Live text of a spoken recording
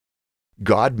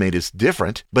God made us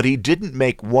different, but He didn't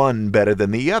make one better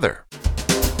than the other.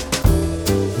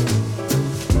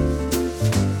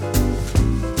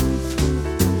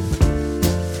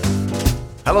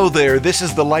 Hello there, this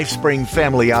is the LifeSpring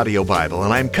Family Audio Bible,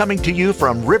 and I'm coming to you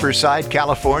from Riverside,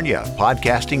 California.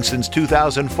 Podcasting since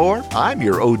 2004, I'm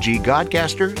your OG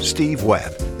Godcaster, Steve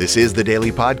Webb. This is the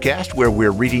daily podcast where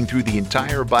we're reading through the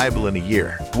entire Bible in a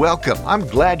year. Welcome, I'm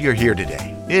glad you're here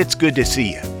today. It's good to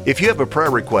see you. If you have a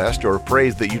prayer request or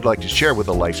praise that you'd like to share with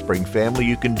the LifeSpring family,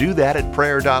 you can do that at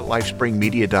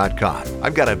prayer.lifespringmedia.com.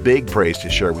 I've got a big praise to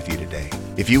share with you today.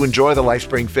 If you enjoy the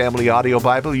LifeSpring Family Audio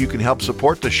Bible, you can help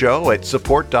support the show at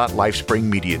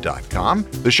support.lifespringmedia.com.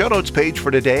 The show notes page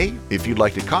for today, if you'd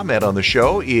like to comment on the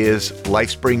show, is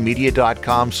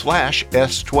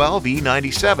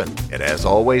lifespringmedia.com/S12E97. And as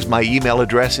always, my email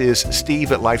address is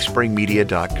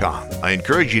steve@lifespringmedia.com. I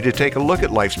encourage you to take a look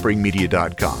at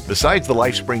lifespringmedia.com. Besides the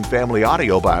LifeSpring Family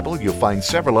Audio Bible, you'll find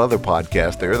several other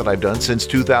podcasts there that I've done since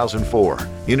 2004.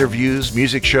 Interviews,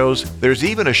 music shows, there's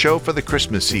even a show for the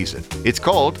Christmas season. It's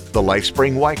called The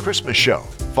LifeSpring Why Christmas Show.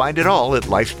 Find it all at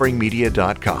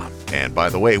lifespringmedia.com. And by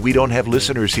the way, we don't have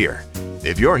listeners here.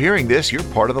 If you're hearing this, you're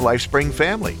part of the LifeSpring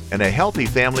family, and a healthy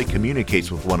family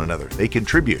communicates with one another. They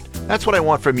contribute. That's what I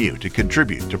want from you, to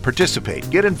contribute, to participate,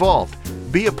 get involved,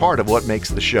 be a part of what makes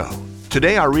the show.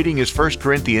 Today our reading is 1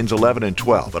 Corinthians 11 and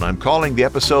 12, and I'm calling the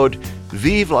episode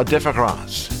Vive la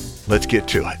Différence. Let's get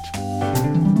to it.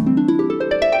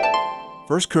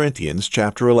 1 Corinthians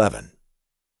chapter 11.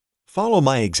 Follow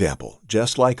my example,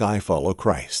 just like I follow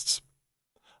Christ's.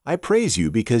 I praise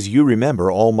you because you remember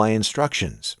all my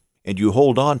instructions, and you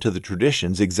hold on to the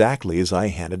traditions exactly as I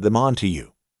handed them on to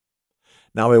you.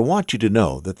 Now I want you to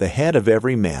know that the head of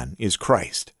every man is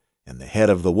Christ, and the head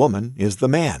of the woman is the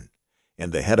man,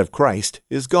 and the head of Christ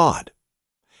is God.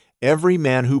 Every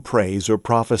man who prays or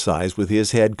prophesies with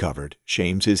his head covered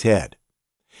shames his head.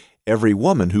 Every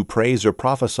woman who prays or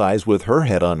prophesies with her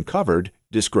head uncovered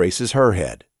disgraces her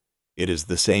head. It is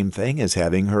the same thing as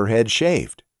having her head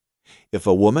shaved. If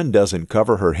a woman doesn't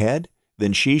cover her head,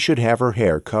 then she should have her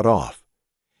hair cut off.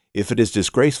 If it is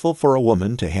disgraceful for a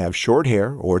woman to have short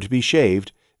hair or to be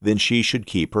shaved, then she should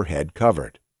keep her head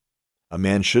covered. A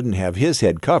man shouldn't have his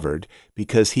head covered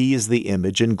because he is the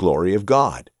image and glory of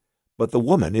God, but the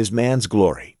woman is man's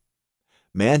glory.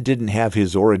 Man didn't have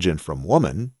his origin from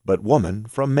woman, but woman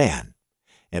from man.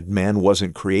 And man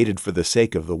wasn't created for the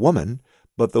sake of the woman,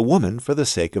 but the woman for the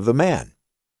sake of the man.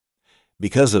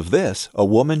 Because of this, a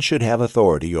woman should have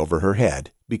authority over her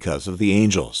head because of the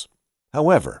angels.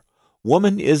 However,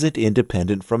 woman isn't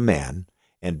independent from man,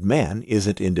 and man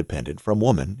isn't independent from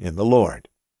woman in the Lord.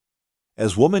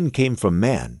 As woman came from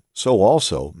man, so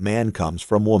also man comes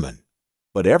from woman.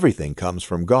 But everything comes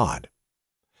from God.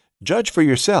 Judge for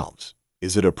yourselves.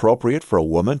 Is it appropriate for a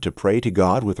woman to pray to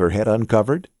God with her head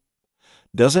uncovered?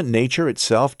 Doesn't nature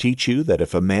itself teach you that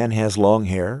if a man has long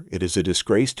hair, it is a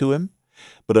disgrace to him?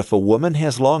 But if a woman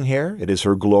has long hair, it is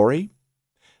her glory?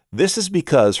 This is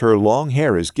because her long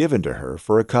hair is given to her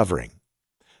for a covering.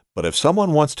 But if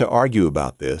someone wants to argue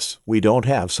about this, we don't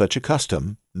have such a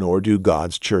custom, nor do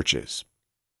God's churches.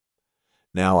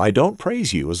 Now, I don't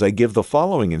praise you as I give the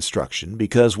following instruction,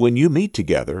 because when you meet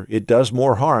together, it does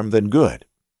more harm than good.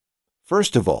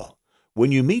 First of all,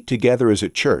 when you meet together as a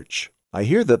church, I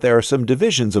hear that there are some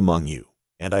divisions among you,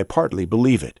 and I partly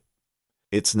believe it.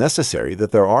 It's necessary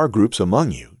that there are groups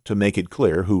among you to make it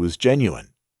clear who is genuine.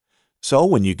 So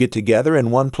when you get together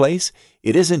in one place,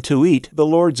 it isn't to eat the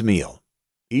Lord's meal.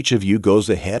 Each of you goes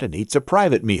ahead and eats a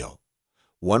private meal.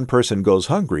 One person goes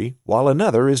hungry while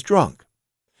another is drunk.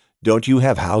 Don't you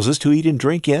have houses to eat and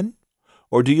drink in?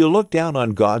 Or do you look down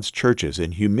on God's churches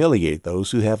and humiliate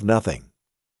those who have nothing?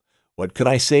 What can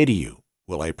I say to you?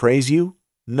 Will I praise you?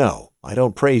 No, I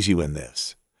don't praise you in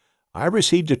this. I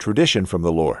received a tradition from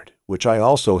the Lord, which I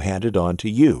also handed on to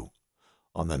you.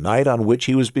 On the night on which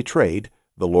he was betrayed,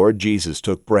 the Lord Jesus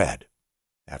took bread.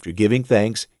 After giving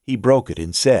thanks, he broke it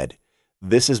and said,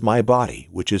 "This is my body,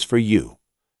 which is for you.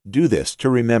 Do this to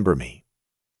remember me."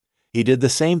 He did the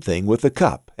same thing with the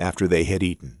cup after they had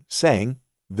eaten, saying,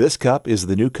 "This cup is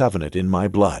the new covenant in my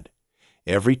blood.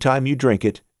 Every time you drink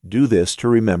it, do this to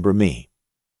remember me."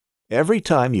 Every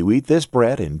time you eat this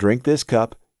bread and drink this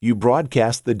cup, you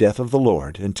broadcast the death of the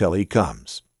Lord until he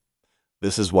comes.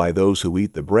 This is why those who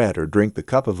eat the bread or drink the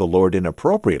cup of the Lord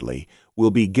inappropriately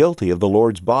will be guilty of the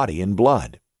Lord's body and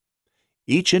blood.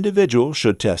 Each individual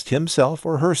should test himself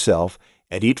or herself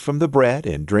and eat from the bread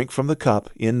and drink from the cup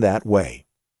in that way.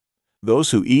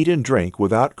 Those who eat and drink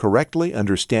without correctly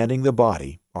understanding the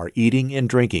body are eating and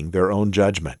drinking their own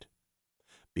judgment.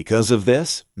 Because of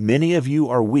this, many of you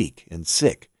are weak and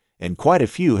sick, and quite a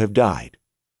few have died.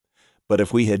 But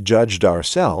if we had judged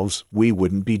ourselves, we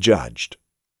wouldn't be judged.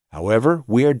 However,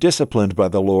 we are disciplined by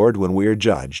the Lord when we are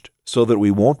judged, so that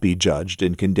we won't be judged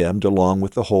and condemned along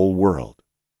with the whole world.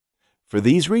 For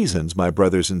these reasons, my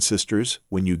brothers and sisters,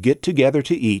 when you get together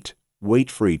to eat,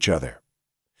 wait for each other.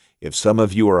 If some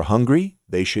of you are hungry,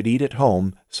 they should eat at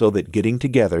home, so that getting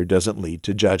together doesn't lead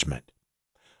to judgment.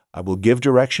 I will give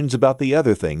directions about the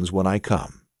other things when I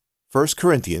come. 1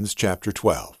 Corinthians chapter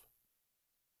 12.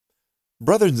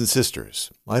 Brothers and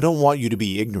sisters, I don't want you to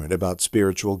be ignorant about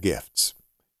spiritual gifts.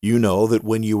 You know that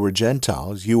when you were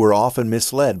Gentiles, you were often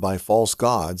misled by false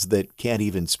gods that can't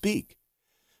even speak.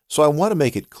 So I want to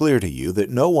make it clear to you that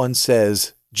no one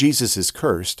says, Jesus is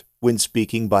cursed, when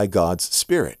speaking by God's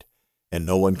Spirit, and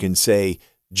no one can say,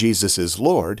 Jesus is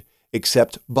Lord,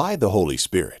 except by the Holy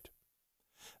Spirit.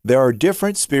 There are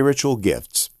different spiritual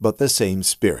gifts, but the same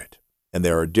Spirit, and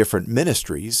there are different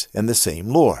ministries and the same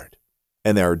Lord,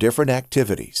 and there are different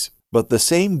activities, but the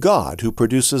same God who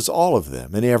produces all of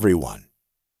them in everyone.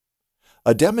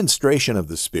 A demonstration of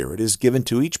the Spirit is given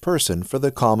to each person for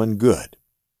the common good.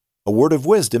 A word of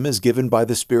wisdom is given by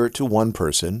the Spirit to one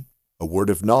person, a word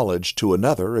of knowledge to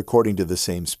another according to the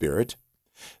same Spirit,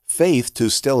 faith to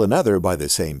still another by the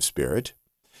same Spirit,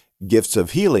 gifts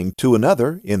of healing to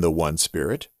another in the one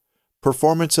Spirit,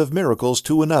 performance of miracles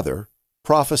to another,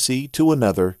 prophecy to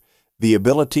another, the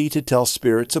ability to tell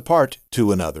spirits apart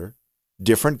to another,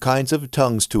 different kinds of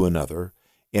tongues to another,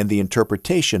 and the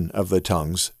interpretation of the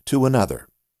tongues to another.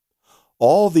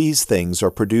 All these things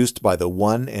are produced by the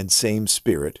one and same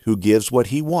Spirit who gives what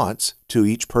He wants to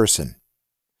each person.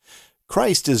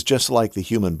 Christ is just like the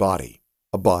human body.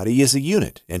 A body is a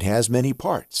unit and has many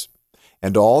parts,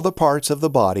 and all the parts of the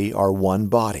body are one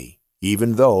body,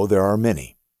 even though there are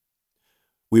many.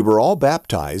 We were all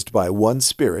baptized by one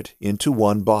Spirit into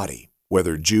one body,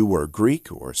 whether Jew or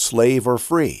Greek or slave or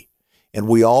free, and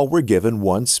we all were given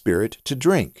one Spirit to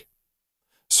drink.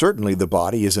 Certainly the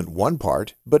body isn't one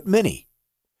part, but many.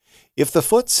 If the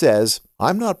foot says,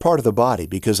 I'm not part of the body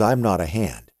because I'm not a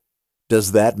hand,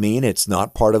 does that mean it's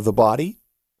not part of the body?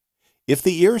 If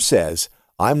the ear says,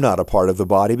 I'm not a part of the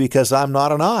body because I'm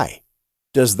not an eye,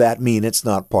 does that mean it's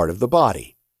not part of the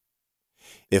body?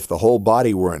 If the whole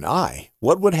body were an eye,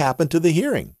 what would happen to the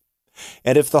hearing?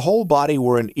 And if the whole body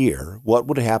were an ear, what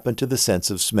would happen to the sense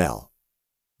of smell?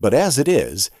 But as it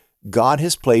is, God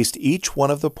has placed each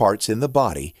one of the parts in the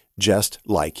body just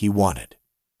like He wanted.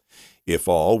 If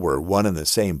all were one and the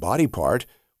same body part,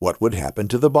 what would happen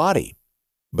to the body?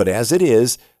 But as it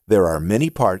is, there are many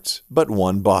parts, but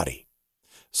one body.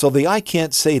 So the eye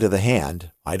can't say to the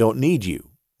hand, I don't need you,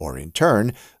 or in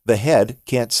turn, the head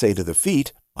can't say to the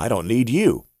feet, I don't need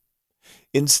you.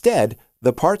 Instead,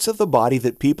 the parts of the body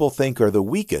that people think are the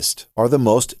weakest are the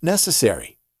most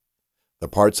necessary. The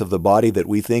parts of the body that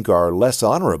we think are less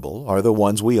honorable are the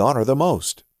ones we honor the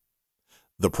most.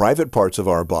 The private parts of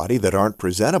our body that aren't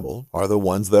presentable are the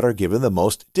ones that are given the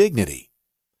most dignity.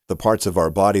 The parts of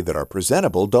our body that are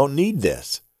presentable don't need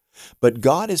this. But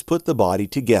God has put the body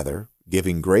together,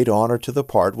 giving great honor to the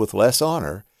part with less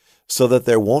honor, so that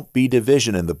there won't be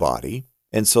division in the body,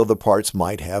 and so the parts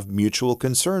might have mutual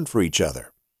concern for each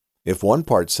other. If one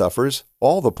part suffers,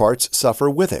 all the parts suffer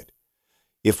with it.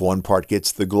 If one part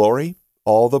gets the glory,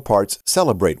 all the parts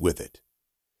celebrate with it.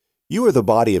 You are the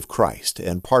body of Christ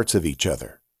and parts of each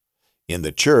other. In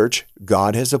the church,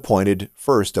 God has appointed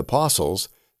first apostles,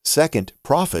 second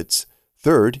prophets,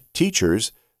 third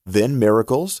teachers, then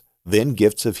miracles, then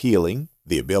gifts of healing,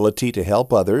 the ability to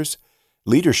help others,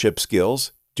 leadership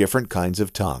skills, different kinds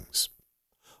of tongues.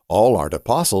 All aren't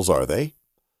apostles, are they?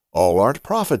 All aren't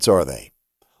prophets, are they?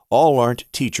 All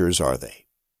aren't teachers, are they?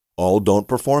 All don't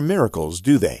perform miracles,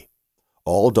 do they?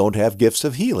 All don't have gifts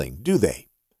of healing, do they?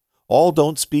 All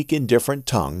don't speak in different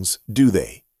tongues, do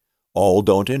they? All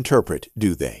don't interpret,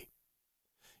 do they?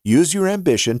 Use your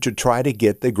ambition to try to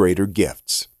get the greater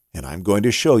gifts, and I'm going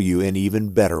to show you an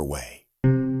even better way.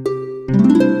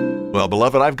 Well,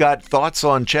 beloved, I've got thoughts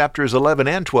on chapters 11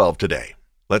 and 12 today.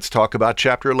 Let's talk about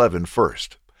chapter 11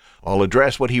 first. I'll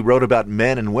address what he wrote about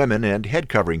men and women and head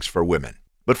coverings for women.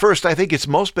 But first, I think it's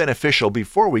most beneficial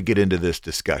before we get into this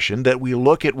discussion that we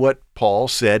look at what Paul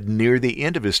said near the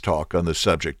end of his talk on the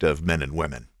subject of men and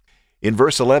women. In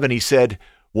verse 11, he said,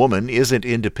 Woman isn't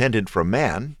independent from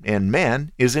man, and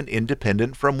man isn't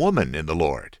independent from woman in the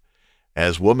Lord.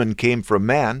 As woman came from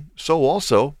man, so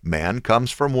also man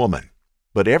comes from woman.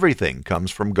 But everything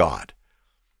comes from God.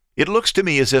 It looks to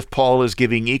me as if Paul is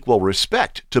giving equal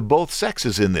respect to both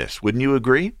sexes in this, wouldn't you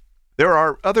agree? There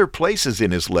are other places in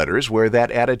his letters where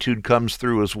that attitude comes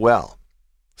through as well.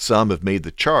 Some have made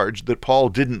the charge that Paul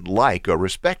didn't like or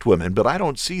respect women, but I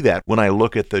don't see that when I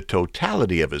look at the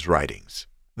totality of his writings.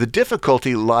 The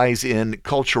difficulty lies in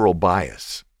cultural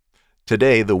bias.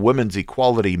 Today, the women's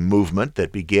equality movement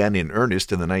that began in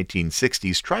earnest in the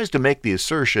 1960s tries to make the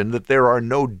assertion that there are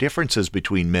no differences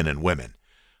between men and women.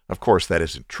 Of course, that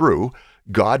isn't true.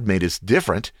 God made us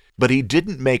different, but He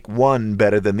didn't make one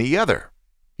better than the other.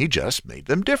 He just made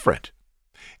them different.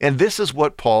 And this is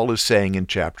what Paul is saying in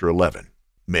chapter 11.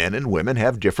 Men and women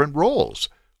have different roles.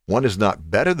 One is not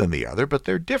better than the other, but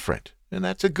they're different, and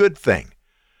that's a good thing.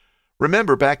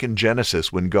 Remember back in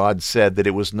Genesis when God said that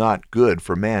it was not good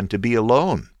for man to be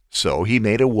alone, so He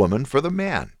made a woman for the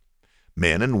man.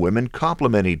 Men and women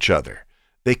complement each other.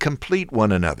 They complete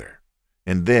one another.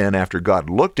 And then, after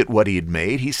God looked at what He had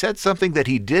made, He said something that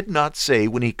He did not say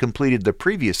when He completed the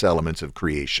previous elements of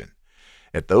creation.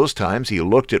 At those times, He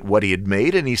looked at what He had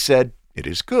made and He said, "It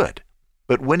is good."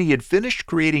 But when He had finished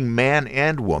creating man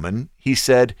and woman, He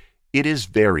said, "It is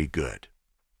very good."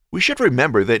 We should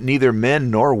remember that neither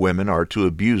men nor women are to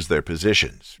abuse their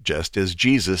positions, just as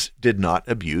Jesus did not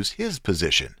abuse His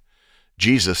position.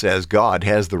 Jesus, as God,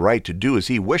 has the right to do as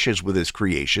He wishes with His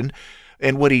creation,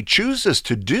 and what He chooses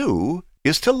to do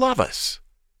is to love us.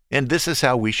 And this is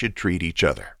how we should treat each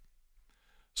other.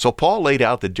 So Paul laid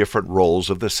out the different roles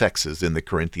of the sexes in the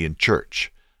Corinthian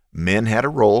church. Men had a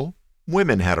role,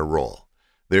 women had a role.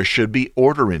 There should be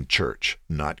order in church,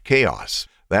 not chaos.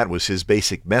 That was his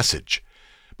basic message.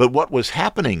 But what was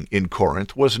happening in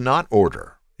Corinth was not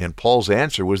order, and Paul's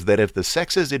answer was that if the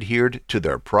sexes adhered to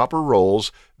their proper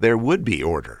roles, there would be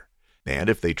order. And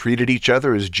if they treated each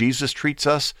other as Jesus treats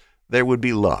us, there would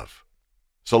be love.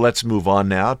 So let's move on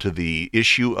now to the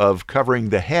issue of covering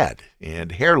the head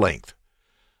and hair length.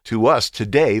 To us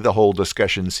today, the whole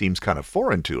discussion seems kind of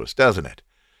foreign to us, doesn't it?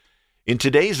 In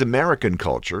today's American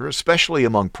culture, especially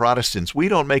among Protestants, we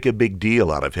don't make a big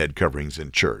deal out of head coverings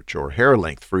in church or hair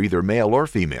length for either male or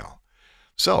female.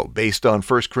 So, based on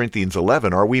 1 Corinthians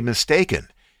 11, are we mistaken?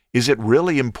 Is it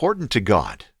really important to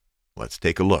God? Let's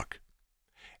take a look.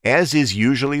 As is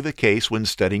usually the case when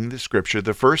studying the Scripture,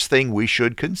 the first thing we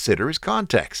should consider is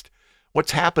context.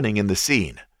 What's happening in the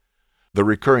scene? The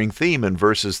recurring theme in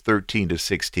verses 13 to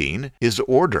 16 is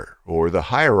order, or the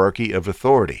hierarchy of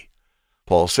authority.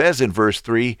 Paul says in verse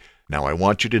 3, "Now I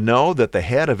want you to know that the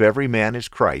head of every man is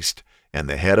Christ, and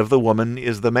the head of the woman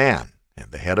is the man,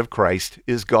 and the head of Christ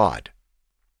is God."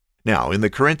 Now, in the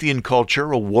Corinthian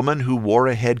culture, a woman who wore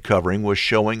a head covering was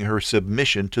showing her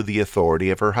submission to the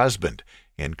authority of her husband,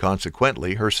 and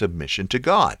consequently her submission to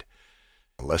God.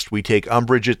 Lest we take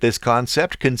umbrage at this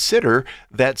concept, consider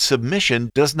that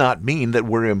submission does not mean that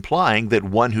we're implying that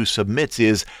one who submits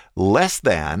is less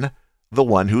than the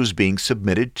one who's being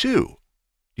submitted to.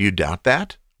 Do you doubt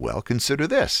that? Well, consider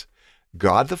this.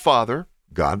 God the Father,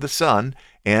 God the Son,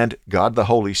 and God the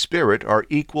Holy Spirit are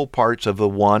equal parts of the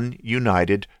one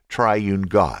united triune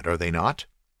God, are they not?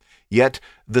 Yet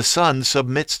the Son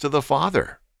submits to the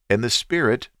Father, and the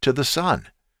Spirit to the Son.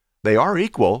 They are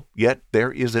equal, yet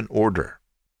there is an order.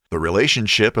 The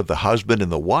relationship of the husband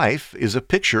and the wife is a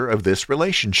picture of this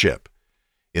relationship.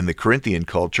 In the Corinthian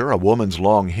culture, a woman's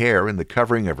long hair and the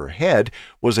covering of her head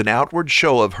was an outward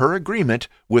show of her agreement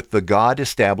with the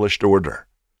God-established order.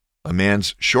 A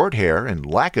man's short hair and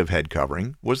lack of head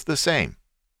covering was the same.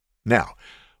 Now,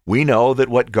 we know that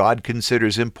what God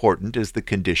considers important is the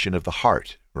condition of the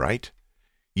heart, right?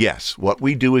 Yes, what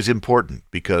we do is important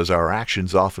because our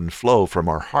actions often flow from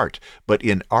our heart, but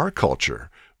in our culture,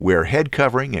 where head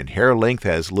covering and hair length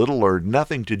has little or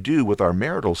nothing to do with our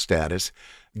marital status,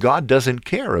 God doesn't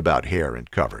care about hair and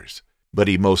covers, but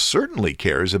He most certainly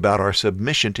cares about our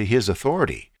submission to His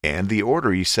authority and the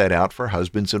order He set out for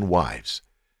husbands and wives.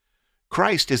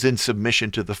 Christ is in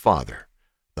submission to the Father.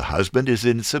 The husband is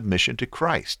in submission to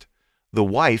Christ. The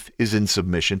wife is in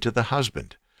submission to the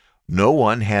husband. No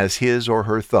one has his or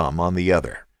her thumb on the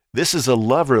other. This is a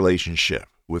love relationship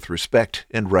with respect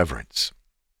and reverence.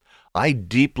 I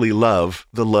deeply love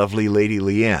the lovely Lady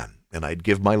Leanne, and I'd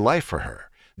give my life for her,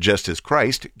 just as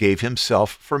Christ gave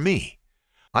Himself for me.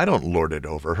 I don't lord it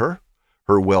over her.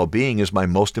 Her well-being is my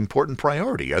most important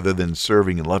priority, other than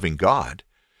serving and loving God.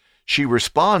 She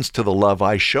responds to the love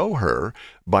I show her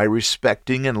by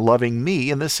respecting and loving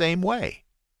me in the same way.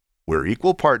 We're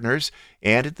equal partners,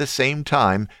 and at the same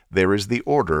time, there is the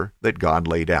order that God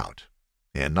laid out.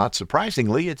 And not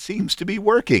surprisingly, it seems to be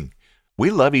working. We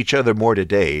love each other more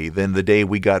today than the day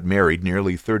we got married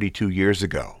nearly 32 years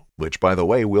ago. Which, by the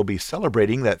way, we'll be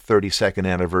celebrating that 32nd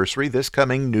anniversary this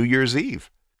coming New Year's Eve.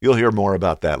 You'll hear more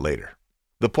about that later.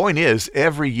 The point is,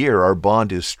 every year our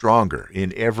bond is stronger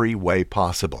in every way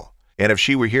possible. And if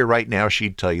she were here right now,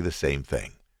 she'd tell you the same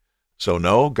thing. So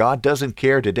no, God doesn't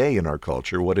care today in our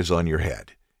culture what is on your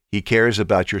head. He cares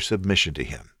about your submission to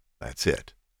Him. That's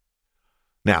it.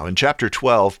 Now, in chapter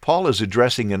 12, Paul is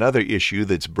addressing another issue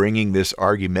that's bringing this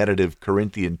argumentative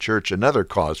Corinthian church another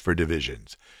cause for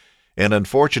divisions. And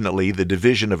unfortunately, the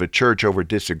division of a church over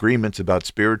disagreements about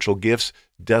spiritual gifts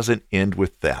doesn't end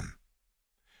with them.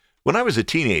 When I was a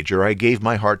teenager, I gave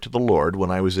my heart to the Lord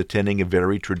when I was attending a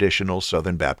very traditional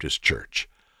Southern Baptist church.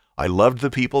 I loved the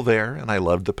people there, and I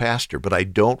loved the pastor, but I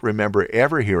don't remember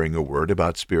ever hearing a word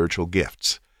about spiritual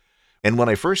gifts. And when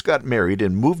I first got married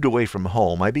and moved away from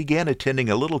home, I began attending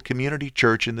a little community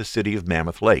church in the city of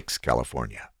Mammoth Lakes,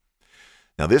 California.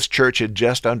 Now, this church had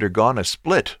just undergone a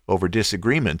split over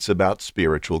disagreements about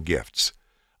spiritual gifts.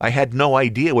 I had no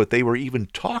idea what they were even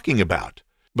talking about.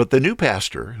 But the new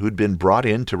pastor, who'd been brought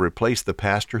in to replace the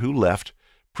pastor who left,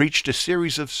 preached a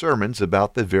series of sermons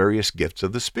about the various gifts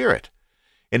of the Spirit.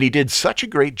 And he did such a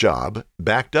great job,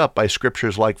 backed up by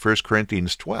scriptures like 1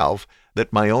 Corinthians 12,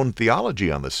 that my own theology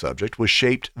on the subject was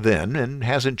shaped then and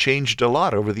hasn't changed a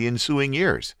lot over the ensuing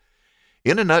years.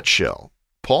 In a nutshell,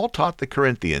 Paul taught the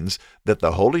Corinthians that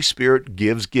the Holy Spirit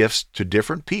gives gifts to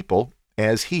different people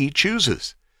as He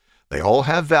chooses. They all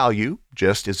have value,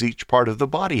 just as each part of the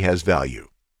body has value.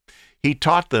 He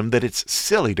taught them that it's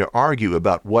silly to argue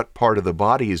about what part of the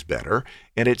body is better,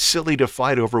 and it's silly to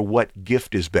fight over what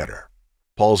gift is better.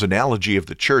 Paul's analogy of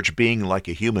the church being like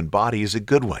a human body is a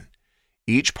good one.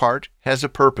 Each part has a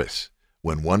purpose.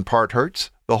 When one part hurts,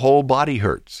 the whole body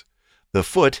hurts. The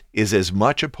foot is as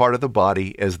much a part of the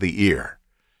body as the ear.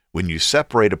 When you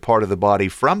separate a part of the body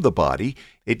from the body,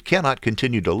 it cannot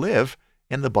continue to live,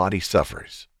 and the body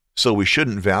suffers. So we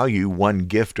shouldn't value one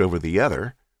gift over the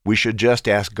other. We should just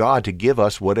ask God to give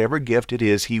us whatever gift it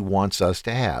is He wants us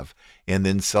to have, and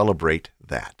then celebrate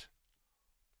that.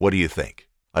 What do you think?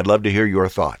 I'd love to hear your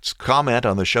thoughts. Comment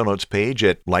on the show notes page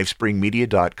at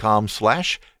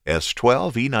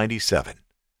lifespringmedia.com/S12E97.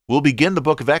 We'll begin the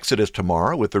book of Exodus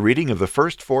tomorrow with the reading of the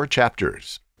first 4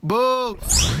 chapters. Boo!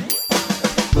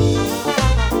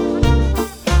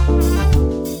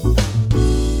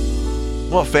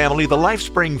 Well, family, the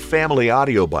LifeSpring Family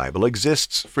Audio Bible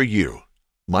exists for you.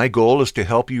 My goal is to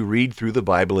help you read through the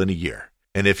Bible in a year.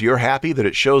 And if you're happy that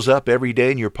it shows up every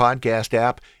day in your podcast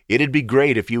app, it'd be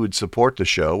great if you would support the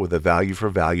show with a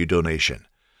value-for-value donation.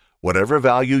 Whatever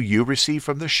value you receive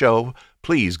from the show,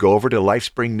 please go over to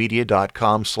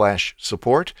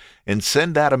lifespringmedia.com/support and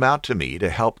send that amount to me to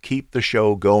help keep the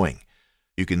show going.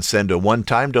 You can send a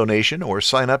one-time donation or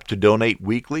sign up to donate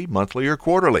weekly, monthly, or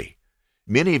quarterly.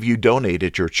 Many of you donate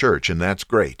at your church, and that's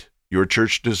great. Your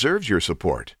church deserves your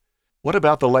support. What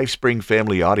about the LifeSpring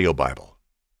Family Audio Bible?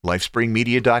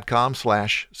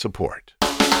 lifespringmedia.com/support.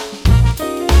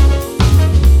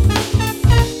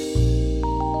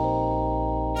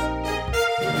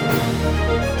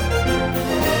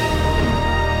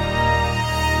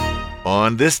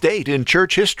 On this date in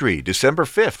church history, December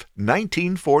 5th,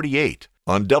 1948,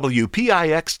 on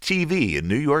WPIX-TV in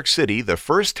New York City, the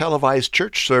first televised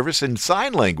church service in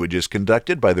sign language is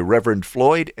conducted by the Reverend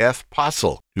Floyd F.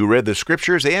 Possel, who read the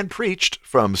scriptures and preached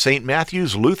from St.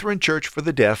 Matthew's Lutheran Church for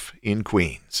the Deaf in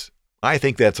Queens. I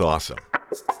think that's awesome.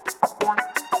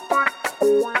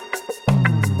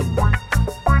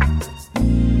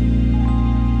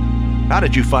 How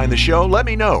did you find the show? Let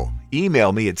me know.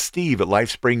 Email me at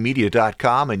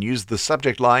steve@lifespringmedia.com and use the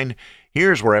subject line,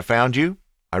 "Here's where I found you."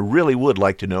 I really would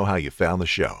like to know how you found the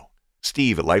show.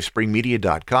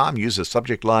 steve@lifespringmedia.com. Use the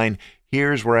subject line,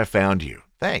 "Here's where I found you."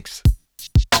 Thanks.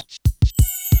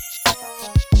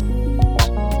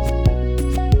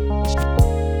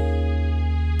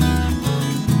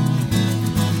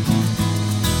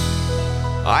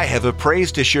 I have a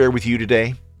praise to share with you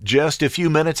today. Just a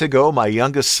few minutes ago, my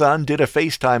youngest son did a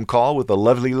FaceTime call with the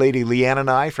lovely lady Leanne and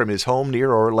I from his home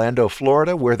near Orlando,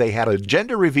 Florida, where they had a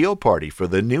gender reveal party for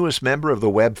the newest member of the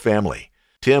Webb family.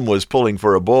 Tim was pulling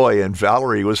for a boy and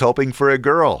Valerie was hoping for a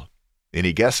girl.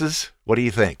 Any guesses? What do you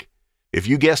think? If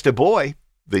you guessed a boy,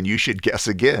 then you should guess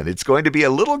again. It's going to be a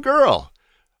little girl.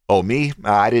 Oh, me?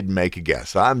 I didn't make a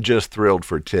guess. I'm just thrilled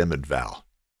for Tim and Val.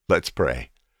 Let's pray.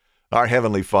 Our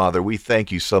Heavenly Father, we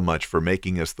thank you so much for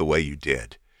making us the way you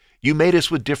did. You made us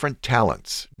with different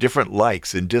talents, different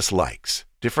likes and dislikes,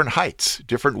 different heights,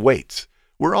 different weights.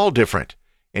 We're all different,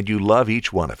 and you love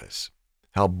each one of us.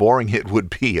 How boring it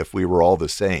would be if we were all the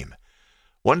same.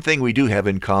 One thing we do have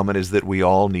in common is that we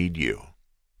all need you.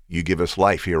 You give us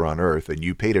life here on earth, and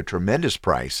you paid a tremendous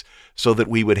price so that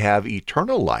we would have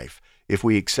eternal life if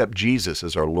we accept Jesus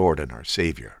as our Lord and our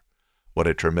Savior. What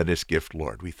a tremendous gift,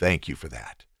 Lord. We thank you for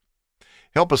that.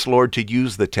 Help us, Lord, to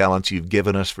use the talents you've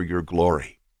given us for your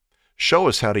glory. Show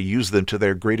us how to use them to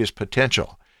their greatest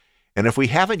potential. And if we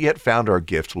haven't yet found our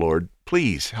gift, Lord,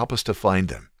 please help us to find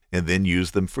them and then use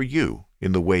them for you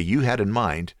in the way you had in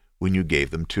mind when you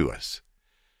gave them to us.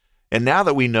 And now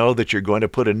that we know that you're going to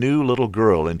put a new little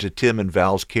girl into Tim and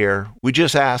Val's care, we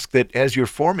just ask that as you're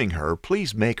forming her,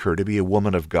 please make her to be a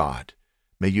woman of God.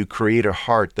 May you create a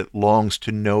heart that longs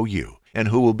to know you, and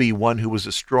who will be one who is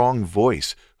a strong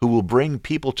voice, who will bring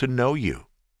people to know you.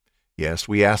 Yes,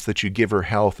 we ask that you give her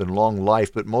health and long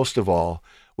life, but most of all,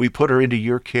 we put her into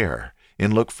your care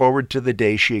and look forward to the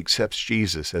day she accepts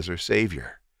Jesus as her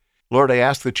Savior. Lord, I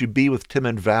ask that you be with Tim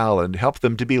and Val and help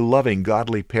them to be loving,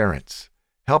 godly parents.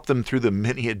 Help them through the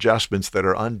many adjustments that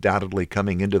are undoubtedly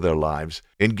coming into their lives,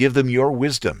 and give them your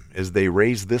wisdom as they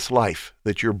raise this life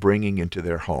that you're bringing into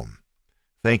their home.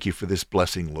 Thank you for this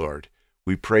blessing, Lord.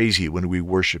 We praise you when we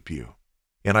worship you.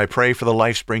 And I pray for the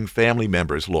LifeSpring family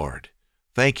members, Lord.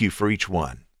 Thank you for each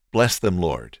one. Bless them,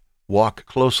 Lord. Walk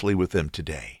closely with them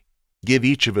today. Give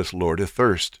each of us, Lord, a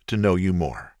thirst to know you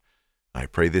more. I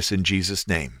pray this in Jesus'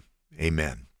 name.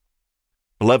 Amen.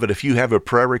 Beloved, if you have a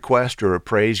prayer request or a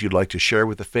praise you'd like to share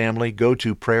with the family, go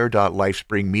to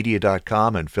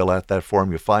prayer.lifespringmedia.com and fill out that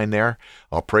form you'll find there.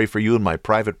 I'll pray for you in my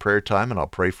private prayer time, and I'll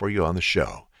pray for you on the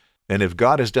show. And if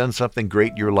God has done something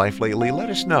great in your life lately, let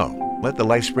us know. Let the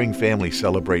LifeSpring family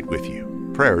celebrate with you.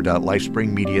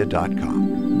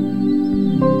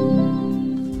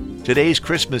 prayer.lifespringmedia.com. Today's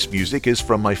Christmas music is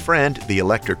from my friend, the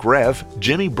Electric Rev,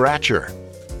 Jimmy Bratcher.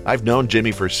 I've known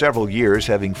Jimmy for several years,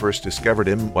 having first discovered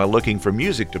him while looking for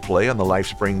music to play on the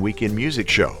LifeSpring Weekend Music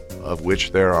Show, of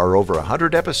which there are over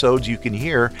 100 episodes you can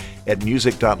hear at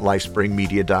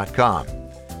music.lifespringmedia.com.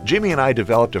 Jimmy and I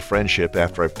developed a friendship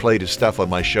after I played his stuff on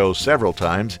my show several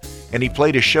times, and he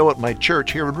played a show at my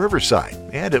church here in Riverside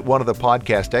and at one of the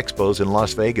podcast expos in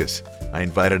Las Vegas. I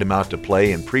invited him out to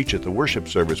play and preach at the worship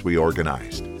service we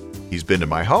organized. He's been to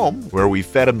my home, where we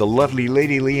fed him the lovely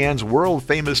Lady Leanne's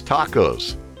world-famous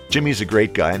tacos. Jimmy's a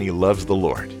great guy, and he loves the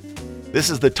Lord.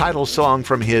 This is the title song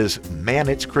from his Man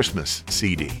It's Christmas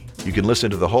CD. You can listen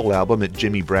to the whole album at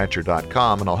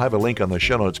jimmybratcher.com, and I'll have a link on the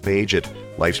show notes page at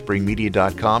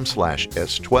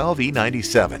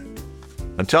lifespringmedia.com/S12E97.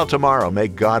 Until tomorrow, may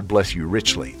God bless you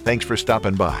richly. Thanks for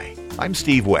stopping by. I'm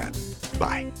Steve Webb.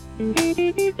 Bye.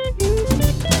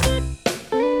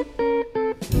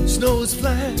 Snow is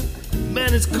flying,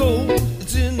 man, it's cold,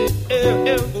 it's in the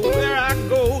air, everywhere I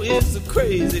go, it's a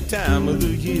crazy time of the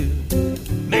year.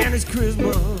 Man, it's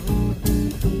Christmas,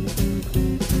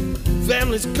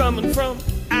 family's coming from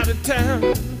out of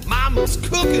town, mama's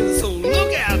cooking, so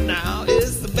look out now,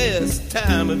 it's the best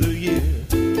time of the year.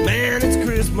 Man, it's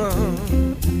Christmas,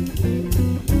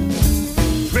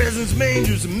 presents,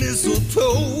 mangers, and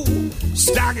mistletoe,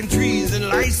 stocking trees and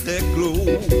lights that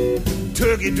glow,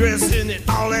 turkey dressing and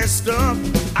all that stuff.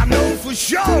 I know for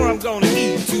sure I'm gonna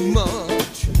eat too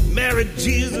much. Married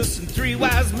Jesus and three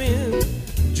wise men,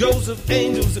 Joseph,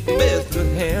 angels at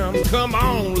Bethlehem. Come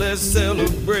on, let's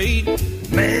celebrate.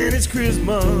 Man, it's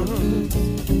Christmas.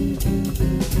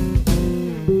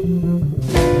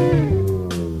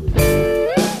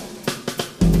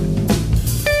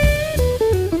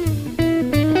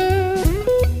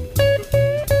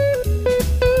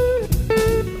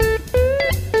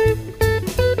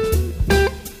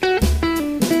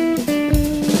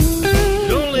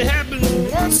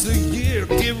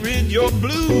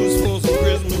 Blues for some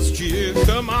Christmas cheer.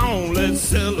 Come on, let's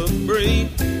celebrate.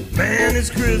 Man, it's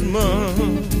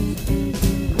Christmas.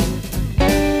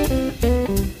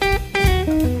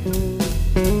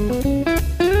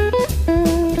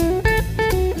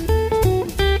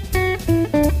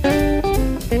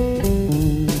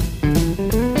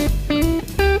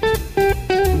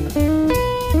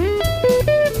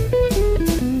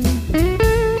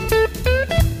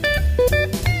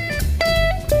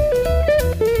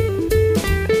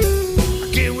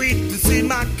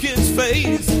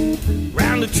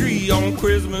 Round the tree on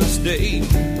Christmas Day,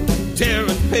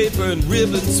 tearing paper and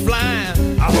ribbons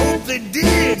flying. I hope they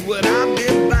did what I've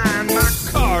been buying. My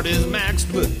card is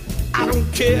maxed, but I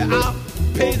don't care. I'll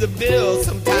pay the bill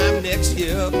sometime next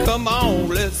year. Come on,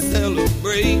 let's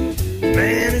celebrate.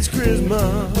 Man, it's Christmas.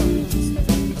 I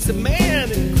said,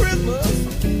 man, it's Christmas.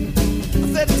 I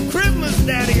said, it's Christmas,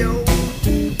 Daddy-o.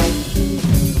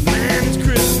 Man, it's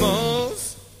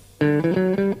Christmas.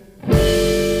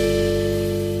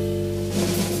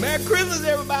 Merry Christmas,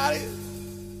 everybody.